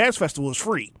corner, the Jazz Festival is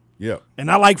free. Yeah. And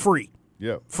I like free.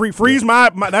 Yeah. Free is my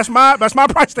that's my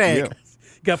price tag. Yeah.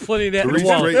 You got plenty of that in the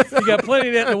wallet. You got plenty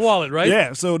of that in the wallet, right?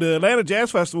 Yeah, so the Atlanta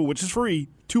Jazz Festival, which is free,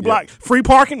 2 blocks, free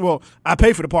parking. Well, I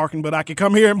pay for the parking, but I can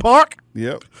come here and park.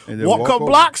 Yep. And then walk up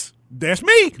blocks. That's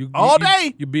me all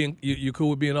day. You cool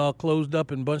with being all closed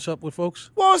up and bunched up with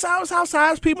folks? Well, it's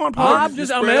outside people on park.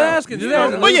 I'm asking.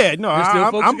 Well, yeah, no,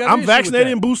 I'm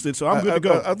vaccinated and boosted, so I'm good to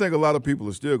go. I think a lot of people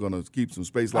are still going to keep some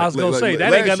space. I was going to say,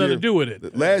 that ain't got nothing to do with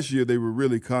it. Last year, they were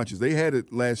really conscious. They had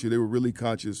it last year. They were really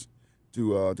conscious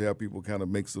to have people kind of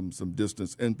make some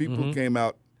distance. And people came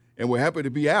out and were happy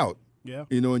to be out. Yeah.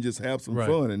 And just have some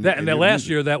fun. And last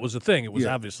year, that was the thing. It was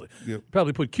obviously.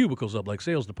 Probably put cubicles up like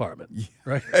sales department,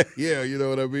 right? Yeah, you know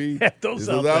what I mean? Those There's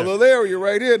out a there. little area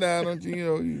right here now, don't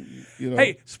you? You know.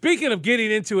 Hey, speaking of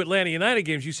getting into Atlanta United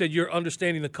games, you said you're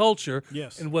understanding the culture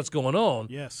and what's going on.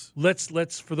 Yes.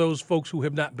 Let's for those folks who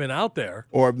have not been out there.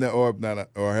 Or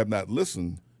have not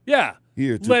listened. Yeah.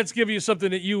 Here too. Let's give you something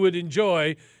that you would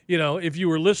enjoy, if you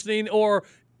were listening or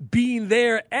being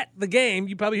there at the game.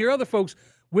 You probably hear other folks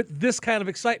with this kind of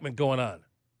excitement going on.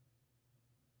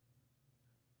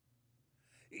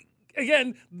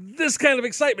 Again, this kind of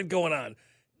excitement going on.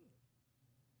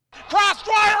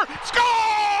 Crossfire, score!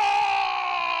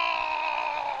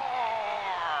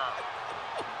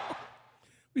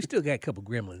 We still got a couple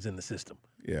gremlins in the system.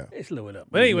 Yeah. They slow it up.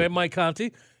 But anyway, Mike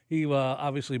Conti, he will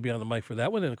obviously be on the mic for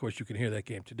that one. And, of course, you can hear that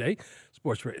game today.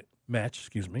 Sports Radio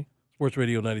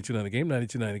 92.9 The Game,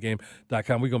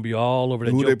 92.9thegame.com. We're going to be all over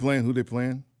that. Who they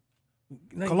playing?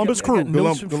 Columbus Crew. I got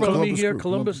notes in front of me here.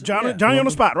 Columbus. Johnny on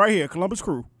the spot right here. Columbus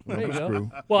Crew. There you go.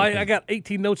 Crew. Well, I got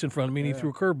 18 notes in front of me, and he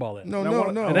threw a curveball in. No.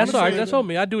 And that's all right. That's on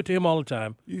me. I do it to him all the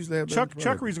time. You usually have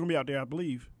Chuckery's going to be out there, I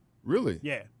believe. Really?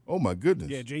 Yeah. Oh, my goodness.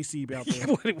 Yeah, JC be out there. You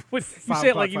said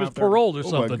it like he was paroled or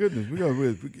something. Oh, my goodness. We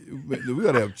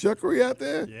got to have Chuckery out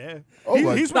there? Yeah.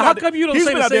 He's How come you don't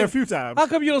say been out there a few times. How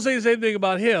come you don't say the same thing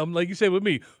about him like you said with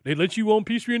me? They let you on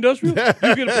Peachtree Industrial?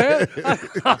 You get a pass?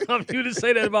 How come you didn't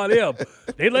say that about him?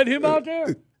 They let him out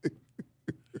there?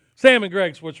 Sam and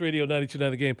Greg, Sports Radio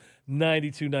 92.9 The Game,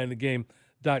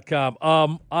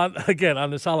 92.9thegame.com.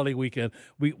 On this holiday weekend,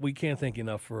 we can't thank you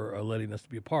enough for letting us to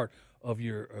be a part of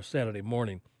your Saturday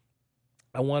morning.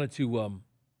 I wanted to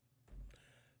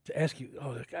ask you,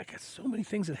 I got so many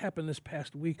things that happened this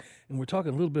past week, and we're talking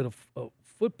a little bit of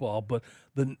football, but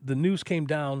the news came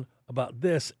down about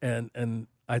this, and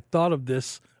I thought of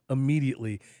this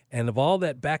immediately. And of all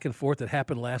that back and forth that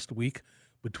happened last week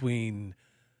between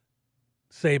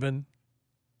Saban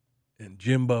and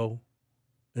Jimbo,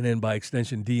 and then by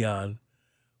extension Deion,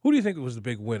 who do you think was the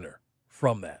big winner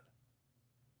from that?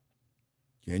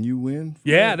 Can you win?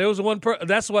 Yeah, there was one.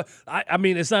 That's what I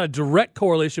mean. It's not a direct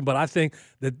correlation, but I think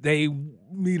that they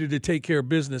needed to take care of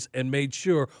business and made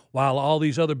sure while all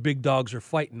these other big dogs are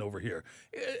fighting over here.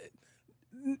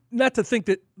 Not to think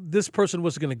that this person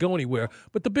wasn't going to go anywhere,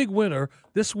 but the big winner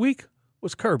this week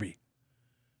was Kirby.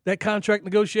 That contract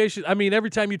negotiation. I mean,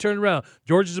 every time you turn around,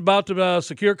 George is about to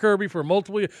secure Kirby for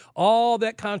multiple years. All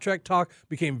that contract talk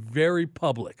became very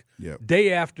public. Yep.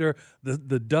 Day after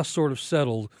the dust sort of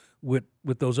settled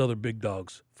with those other big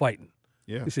dogs fighting.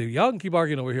 Yeah. He said, y'all can keep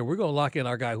arguing over here. We're going to lock in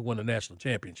our guy who won the national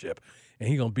championship, and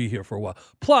he's going to be here for a while.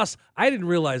 Plus, I didn't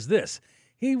realize this.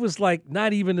 He was like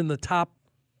not even in the top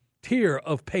tier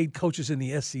of paid coaches in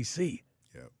the SEC.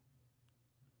 Yeah.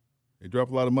 They drop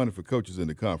a lot of money for coaches in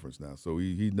the conference now, so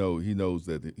he knows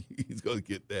that he's going to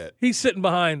get that. He's sitting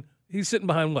behind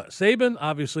what? Saban,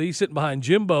 obviously. He's sitting behind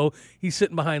Jimbo. He's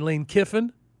sitting behind Lane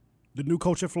Kiffin. The new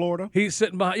coach at Florida. He's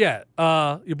sitting behind,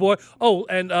 your boy. Oh,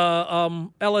 and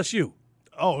LSU.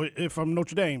 Oh, from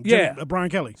Notre Dame. Yeah. Brian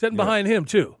Kelly. Sitting behind him,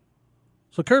 too.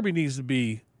 So Kirby needs to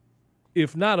be,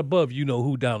 if not above,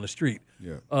 who down the street.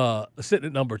 Yeah. Sitting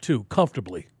at number 2,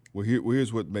 comfortably. Well,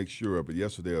 here's what makes sure of it.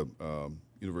 Yesterday,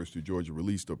 University of Georgia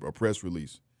released a press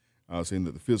release saying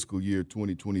that the fiscal year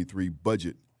 2023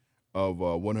 budget of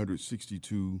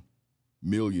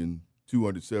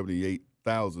 $162,278,000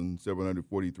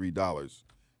 $1,743,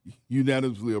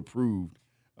 unanimously approved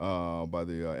by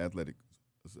the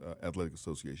Athletic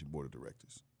Association Board of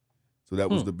Directors. So that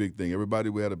was the big thing.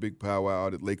 We had a big powwow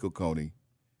out at Lake Oconee,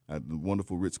 at the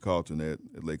wonderful Ritz-Carlton at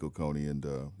Lake Oconee. And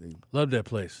Love that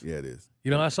place. Yeah, it is.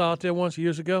 You know, I saw out there once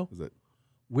years ago. Was that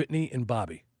Whitney and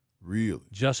Bobby. really?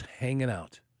 Just hanging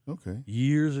out. Okay.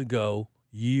 Years ago.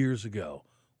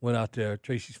 Went out there.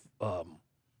 Tracy's,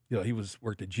 he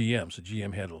worked at GM, so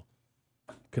GM had a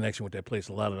connection with that place.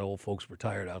 A lot of the old folks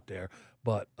retired out there.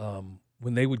 But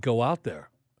when they would go out there,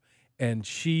 and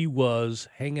she was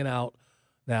hanging out.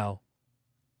 Now,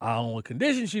 I don't know what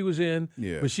condition she was in,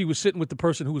 but she was sitting with the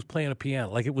person who was playing a piano,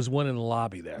 like it was one in the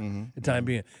lobby there, the time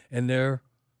being. And there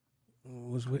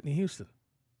was Whitney Houston.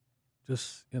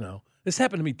 Just, this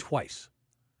happened to me twice.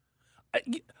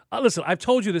 Listen, I've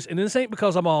told you this, and this ain't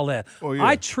because I'm all that. Oh, yeah.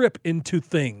 I trip into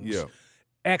things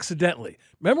accidentally.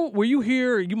 Remember, were you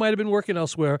here? You might have been working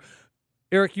elsewhere.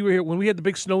 Eric, you were here when we had the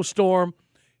big snowstorm,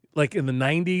 like in the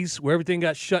 90s, where everything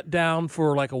got shut down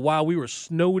for like a while. We were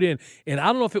snowed in. And I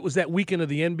don't know if it was that weekend of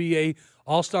the NBA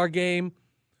All-Star game,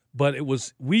 but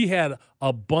we had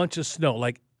a bunch of snow,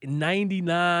 like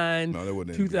 99,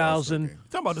 2000.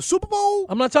 Talking about the Super Bowl?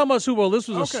 I'm not talking about Super Bowl. This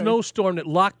was a snowstorm that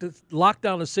locked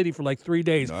down the city for like 3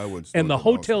 days. And the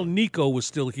Hotel Nico was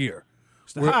still here.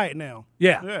 It's the Hyatt now.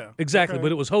 Yeah, exactly. Okay.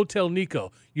 But it was Hotel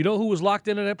Nico. You know who was locked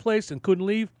into that place and couldn't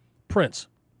leave? Prince.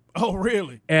 Oh,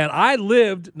 really? And I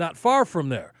lived not far from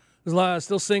there. I was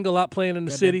still single, out playing in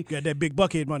the city. Got that big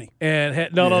Buckhead money.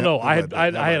 And no. I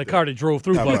had a car that drove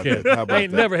through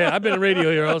Buckhead. Never had. I've been in radio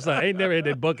here all the time. I ain't never had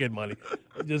that Buckhead money.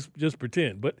 Just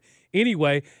pretend. But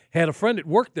anyway, had a friend that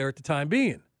worked there at the time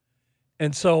being.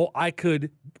 And so I could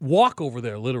walk over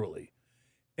there literally.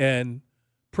 And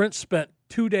Prince spent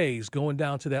 2 days going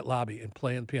down to that lobby and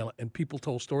playing piano. And people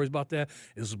told stories about that.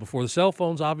 This was before the cell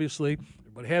phones, obviously.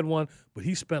 Everybody had one. But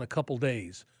he spent a couple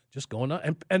days just going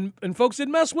on, and folks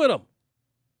didn't mess with him.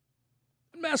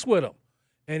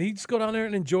 And he'd just go down there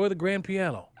and enjoy the grand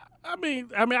piano. I mean,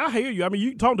 I hear you. I mean,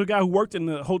 you talking to a guy who worked in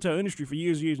the hotel industry for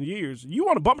years and years. You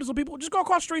want to bump into some people, just go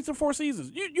across the streets in Four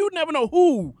Seasons. You never know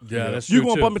who that's you're true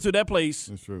going to too. bump into that place.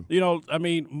 That's true. I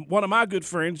mean, one of my good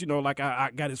friends, like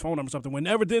I got his phone number or something.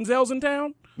 Whenever Denzel's in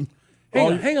town.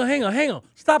 Hang on.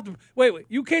 Stop. Wait.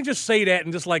 You can't just say that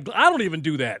and just like, I don't even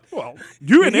do that. Well,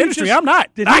 you're in the industry. I'm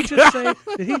not. Did he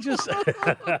just say?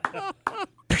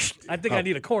 I think I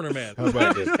need a corner man. How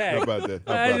about that?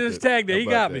 I just tagged it. He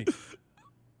got me.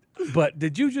 But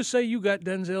did you just say you got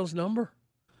Denzel's number?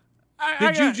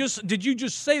 Did you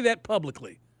just say that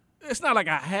publicly? It's not like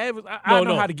I have. I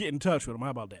know how to get in touch with him. How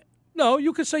about that? No,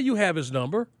 you could say you have his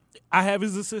number. I have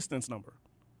his assistant's number.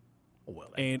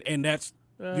 Well, and that's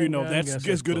that's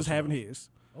as good as having his.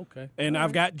 Okay. And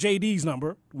I've got JD's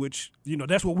number, which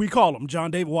that's what we call him,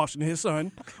 John David Washington, his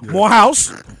son.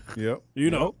 Morehouse. Yep.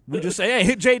 We just say, hey,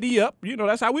 hit JD up.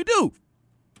 That's how we do.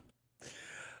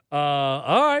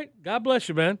 All right. God bless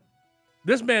you, man.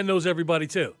 This man knows everybody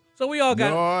too. So we all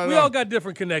got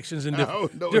different connections in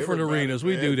different arenas.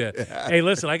 We do that. Hey,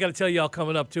 listen, I got to tell y'all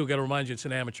coming up too. Got to remind you, it's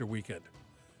an amateur weekend,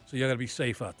 so y'all got to be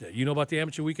safe out there. You know about the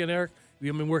amateur weekend, Eric? You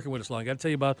haven't been working with us long. I got to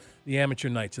tell you about the amateur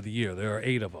nights of the year. There are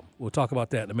 8 of them. We'll talk about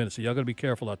that in a minute. So y'all got to be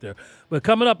careful out there. But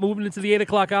coming up, moving into the 8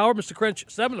 o'clock hour, Mr. Crench,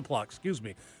 7 o'clock.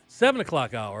 7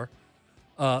 o'clock hour.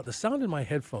 The sound in my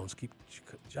headphones keep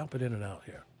jumping in and out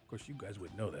here. Of course, you guys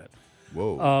would know that.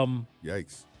 Whoa.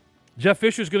 Yikes. Jeff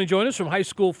Fisher is going to join us from high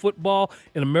school football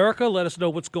in America. Let us know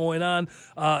what's going on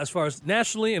as far as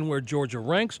nationally and where Georgia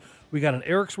ranks. We got an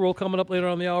Eric's Roll coming up later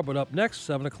on in the hour, but up next,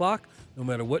 7 o'clock, no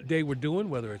matter what day we're doing,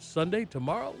 whether it's Sunday,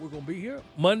 tomorrow, we're going to be here.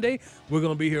 Monday, we're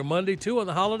going to be here Monday, too, on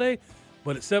the holiday.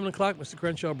 But at 7 o'clock, Mr.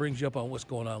 Crenshaw brings you up on what's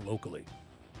going on locally.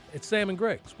 It's Sam and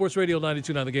Greg, Sports Radio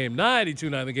 92.9 The Game,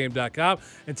 92.9thegame.com,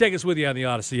 and take us with you on the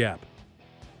Odyssey app.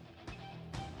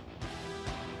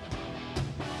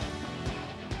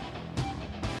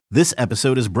 This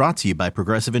episode is brought to you by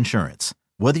Progressive Insurance.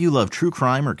 Whether you love true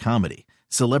crime or comedy,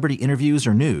 celebrity interviews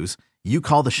or news, you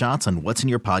call the shots on what's in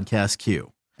your podcast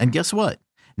queue. And guess what?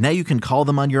 Now you can call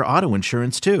them on your auto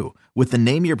insurance too with the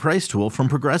Name Your Price tool from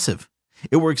Progressive.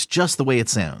 It works just the way it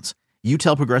sounds. You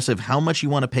tell Progressive how much you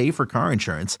want to pay for car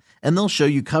insurance, and they'll show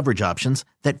you coverage options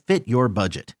that fit your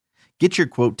budget. Get your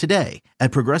quote today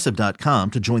at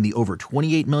Progressive.com to join the over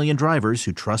 28 million drivers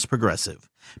who trust Progressive.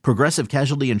 Progressive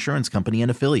Casualty Insurance Company and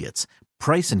Affiliates.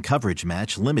 Price and coverage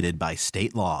match limited by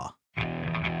state law.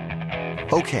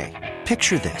 Okay,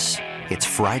 picture this. It's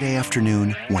Friday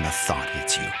afternoon when a thought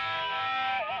hits you.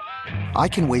 I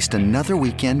can waste another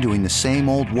weekend doing the same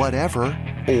old whatever,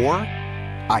 or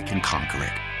I can conquer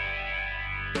it.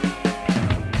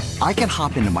 I can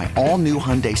hop into my all-new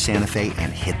Hyundai Santa Fe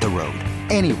and hit the road.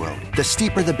 Any road. The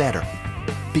steeper, the better.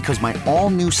 Because my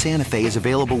all-new Santa Fe is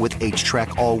available with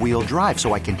H-Track all-wheel drive,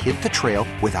 so I can hit the trail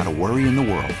without a worry in the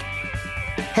world.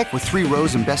 Heck, with 3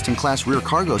 rows and best-in-class rear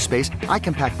cargo space, I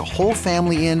can pack the whole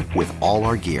family in with all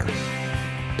our gear.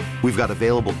 We've got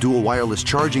available dual wireless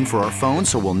charging for our phones,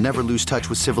 so we'll never lose touch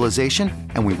with civilization,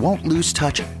 and we won't lose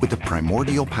touch with the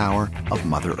primordial power of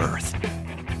Mother Earth.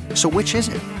 So which is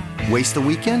it? Waste the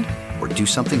weekend or do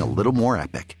something a little more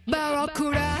epic?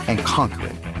 And conquer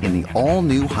it in the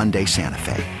all-new Hyundai Santa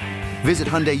Fe. Visit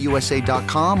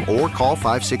HyundaiUSA.com or call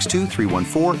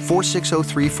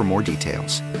 562-314-4603 for more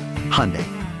details. Hyundai,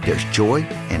 there's joy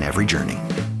in every journey.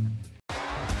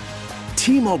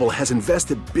 T-Mobile has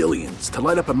invested billions to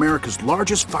light up America's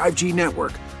largest 5G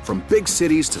network, from big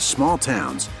cities to small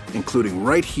towns, including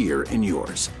right here in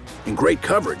yours. And great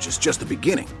coverage is just the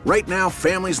beginning. Right now,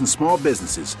 families and small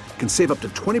businesses can save up to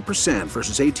 20%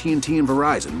 versus AT&T and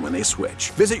Verizon when they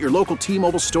switch. Visit your local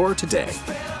T-Mobile store today.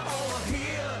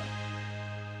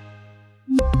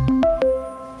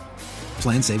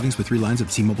 Plan savings with 3 lines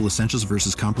of T-Mobile Essentials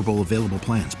versus comparable available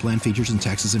plans. Plan features and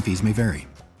taxes and fees may vary.